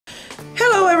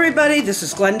everybody, this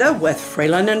is Glenda with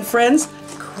Fralin and Friends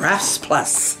Crafts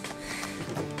Plus.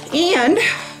 And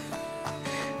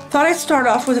thought I'd start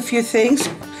off with a few things.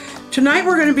 Tonight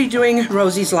we're going to be doing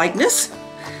Rosie's likeness.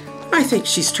 I think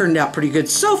she's turned out pretty good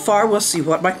so far. We'll see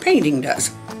what my painting does.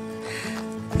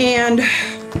 And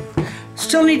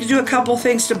still need to do a couple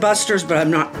things to Busters, but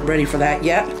I'm not ready for that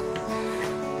yet.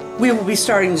 We will be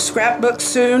starting the scrapbook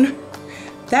soon.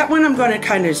 That one I'm going to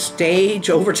kind of stage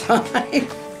over time.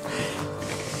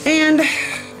 And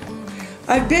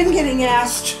I've been getting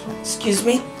asked,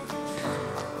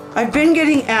 I've been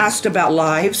getting asked about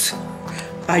lives.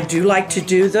 I do like to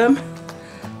do them.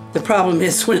 The problem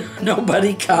is when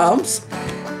nobody comes.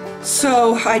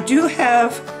 So I do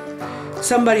have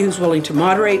somebody who's willing to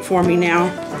moderate for me now.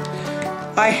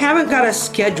 I haven't got a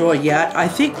schedule yet. I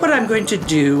think what I'm going to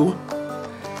do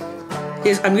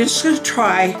is I'm just going to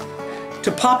try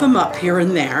to pop them up here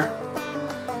and there.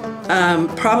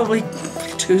 Probably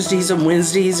Tuesdays and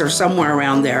Wednesdays or somewhere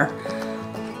around there.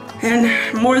 And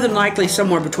more than likely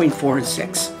somewhere between 4 and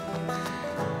 6.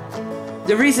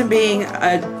 The reason being,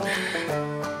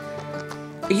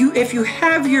 if you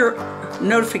have your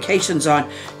notifications on,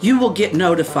 you will get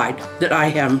notified that I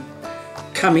am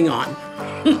coming on.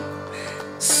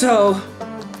 So,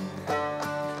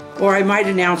 or I might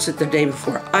announce it the day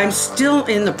before. I'm still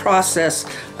in the process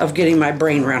of getting my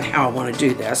brain around how I want to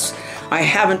do this. I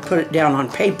haven't put it down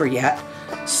on paper yet,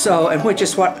 so, and which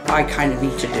is what I kind of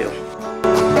need to do.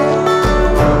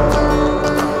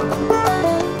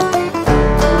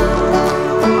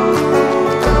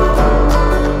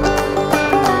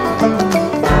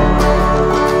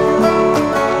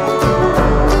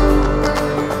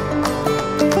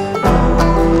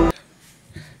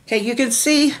 Okay, you can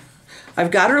see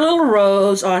I've got her little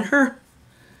rose on her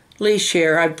leash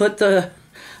here. I put that,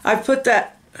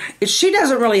 she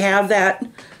doesn't really have that,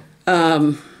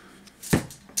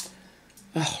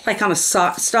 like on a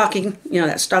stocking, you know,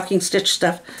 that stocking stitch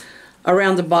stuff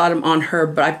around the bottom on her,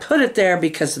 but I put it there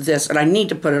because of this, and I need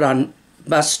to put it on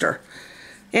Buster.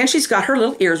 And she's got her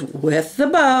little ears with the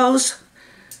bows,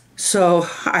 so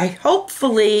I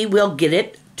hopefully will get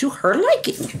it to her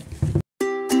liking.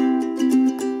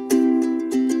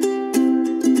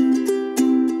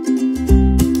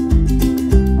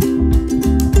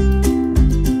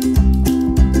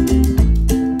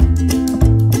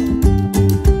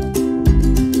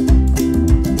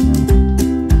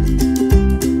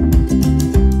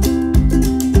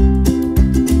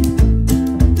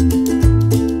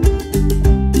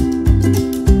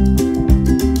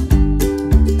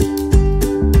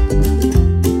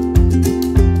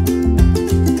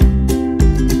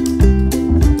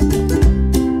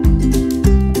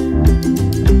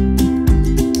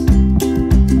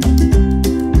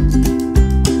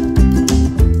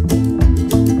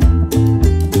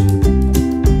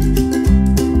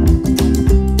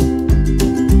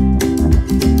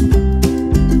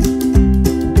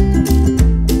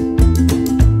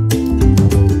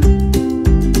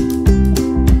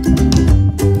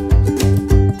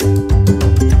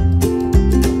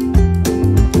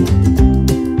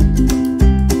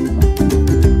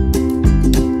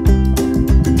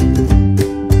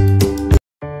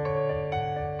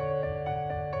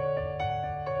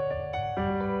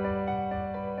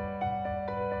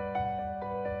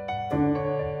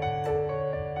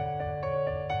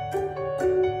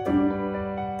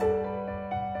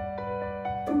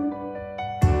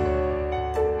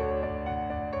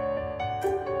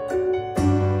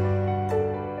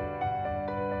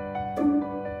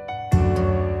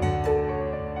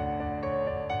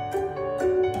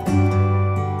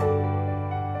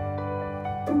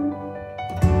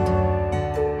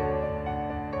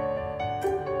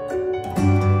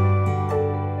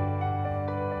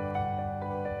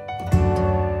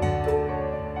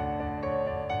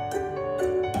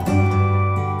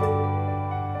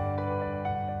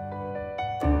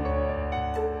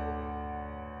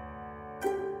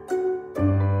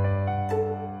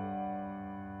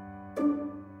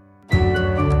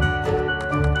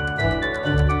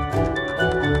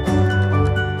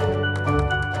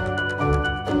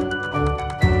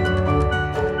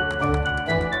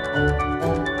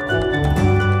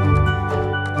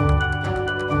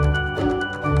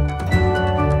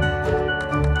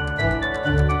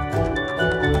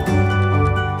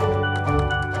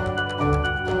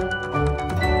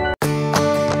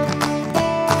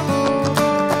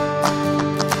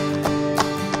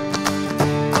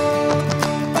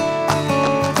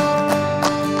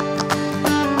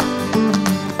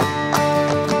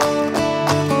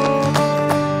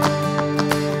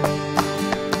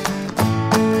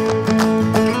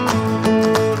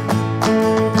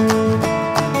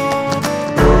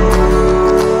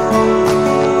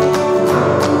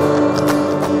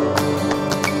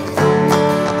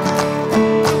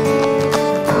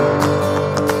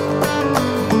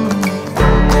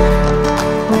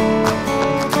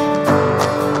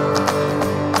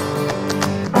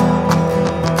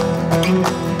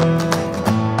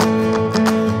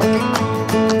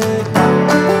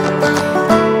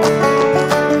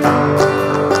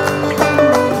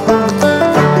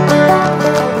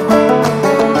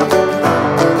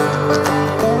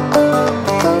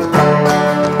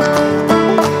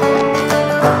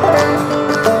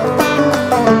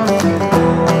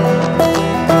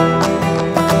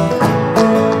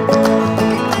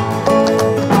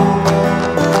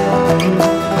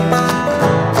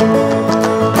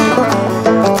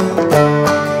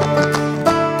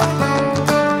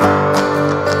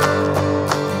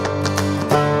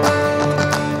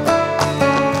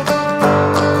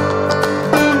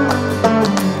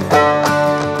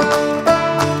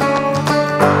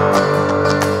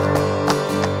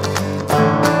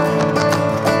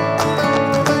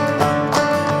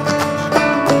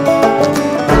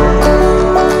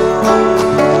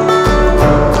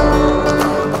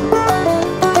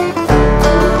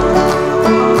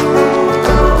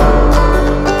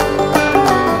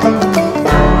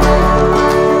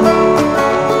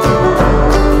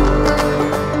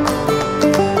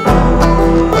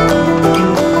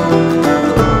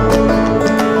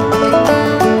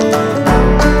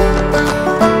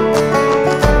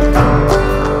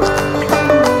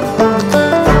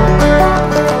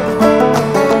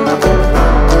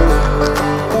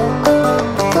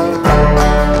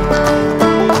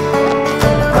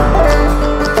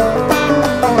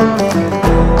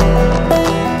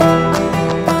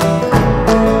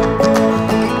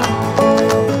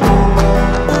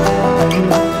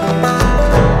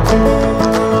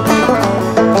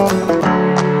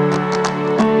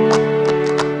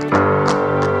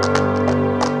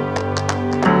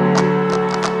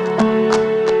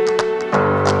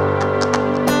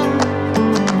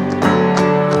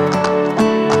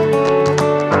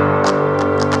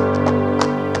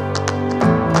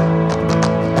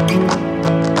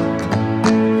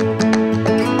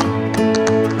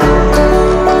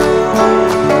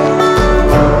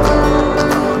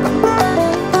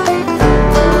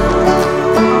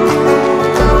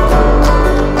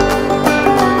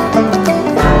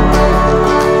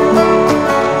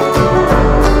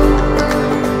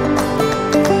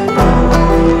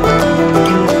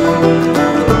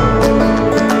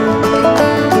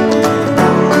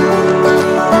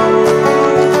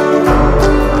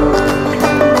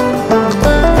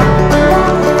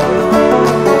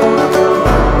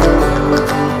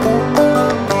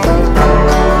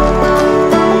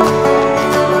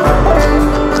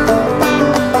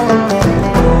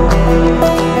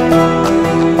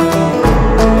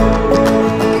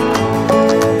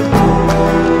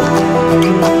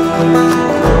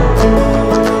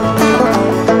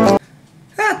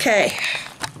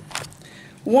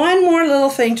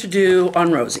 thing to do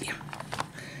on Rosie.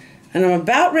 And I'm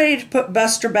about ready to put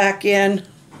Buster back in.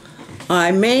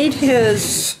 I made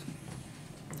his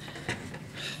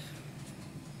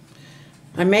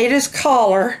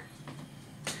collar,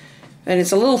 and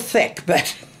it's a little thick,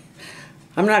 but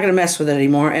I'm not going to mess with it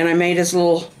anymore. And I made his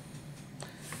little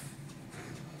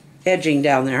edging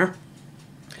down there,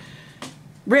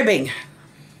 ribbing.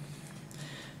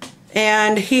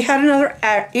 And he had another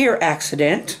ear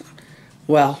accident.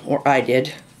 Well, or I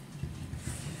did.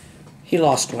 He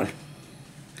lost one.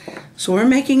 So we're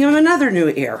making him another new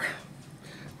ear,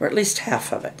 or at least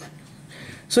half of it.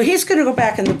 So he's going to go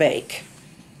back in the bake.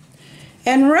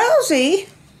 And Rosie's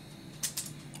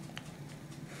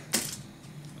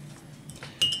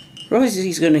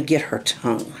going to get her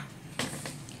tongue.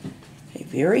 A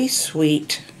very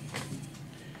sweet,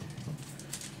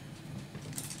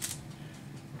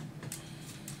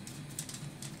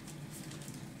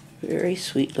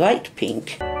 light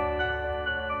pink.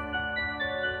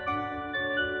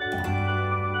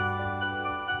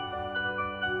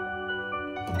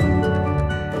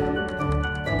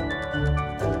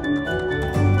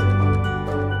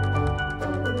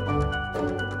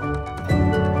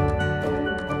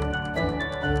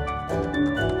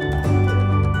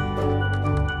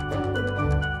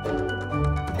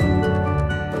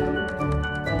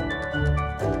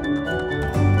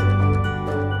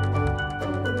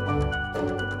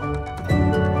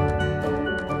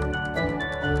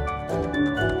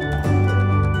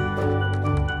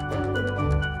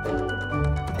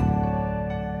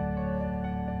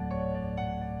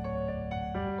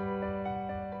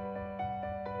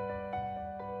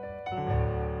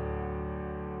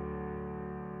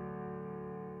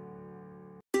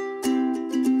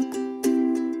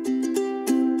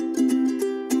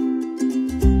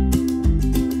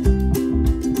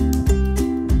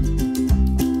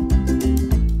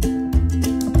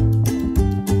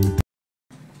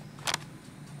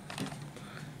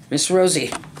 Miss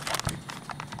Rosie.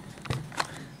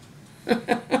 And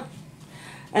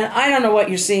I don't know what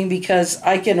you're seeing because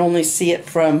I can only see it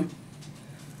from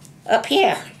up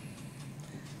here.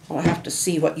 I'll have to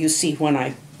see what you see when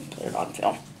I put it on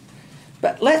film.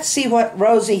 But let's see what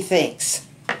Rosie thinks.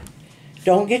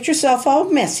 Don't get yourself all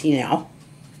messy now.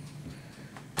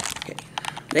 Okay.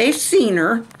 They've seen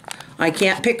her. I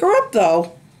can't pick her up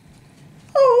though.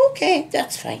 Oh, okay,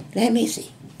 that's fine. Let me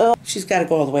see. Oh, she's got to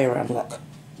go all the way around. Look.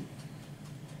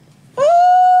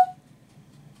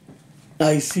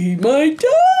 I see my tongue.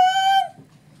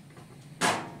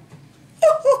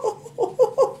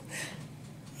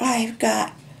 I've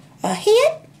got a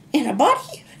head and a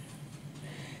body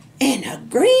and a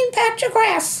green patch of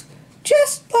grass,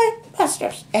 just like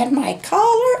Buster's. And my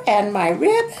collar and my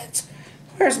ribbons.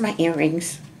 Where's my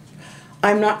earrings?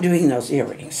 I'm not doing those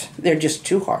earrings. They're just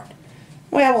too hard.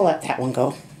 Well, we'll let that one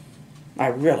go. I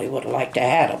really would have liked to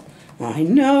have them. I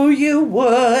know you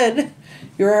would.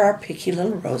 You're our picky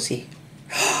little Rosie.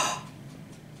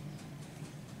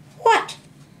 What?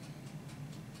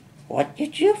 What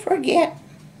did you forget?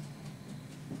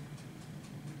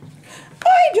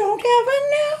 I don't have a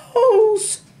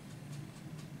nose.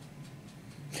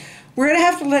 We're going to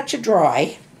have to let you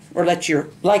dry, or let your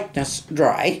likeness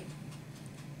dry.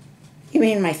 You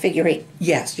mean my figurine?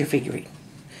 Yes, your figurine.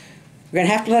 We're going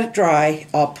to have to let it dry.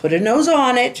 I'll put a nose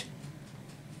on it,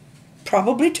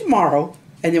 probably tomorrow,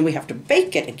 and then we have to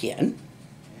bake it again,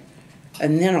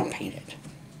 and then I'll paint it.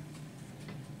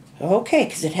 Okay,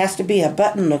 because it has to be a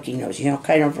button-looking nose, you know,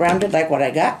 kind of rounded like what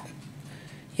I got.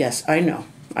 Yes, I know.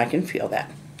 I can feel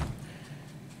that.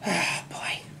 Ah,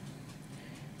 boy.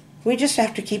 We just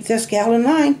have to keep this gal in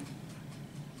line.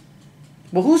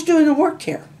 Well, who's doing the work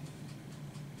here?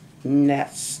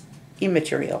 That's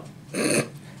immaterial.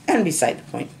 And beside the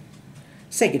point.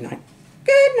 Say good night.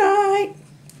 Good night.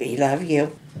 We love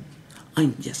you.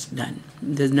 I'm just done.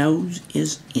 The nose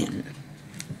is in.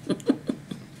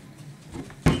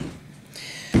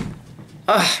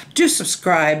 Do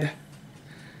subscribe.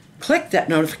 Click that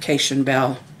notification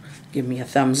bell. Give me a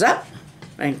thumbs up.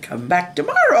 And come back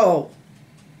tomorrow.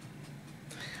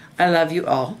 I love you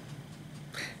all.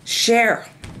 Share.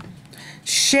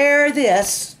 Share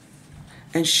this.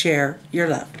 And share your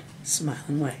love. Smile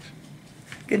and wave.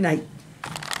 Good night.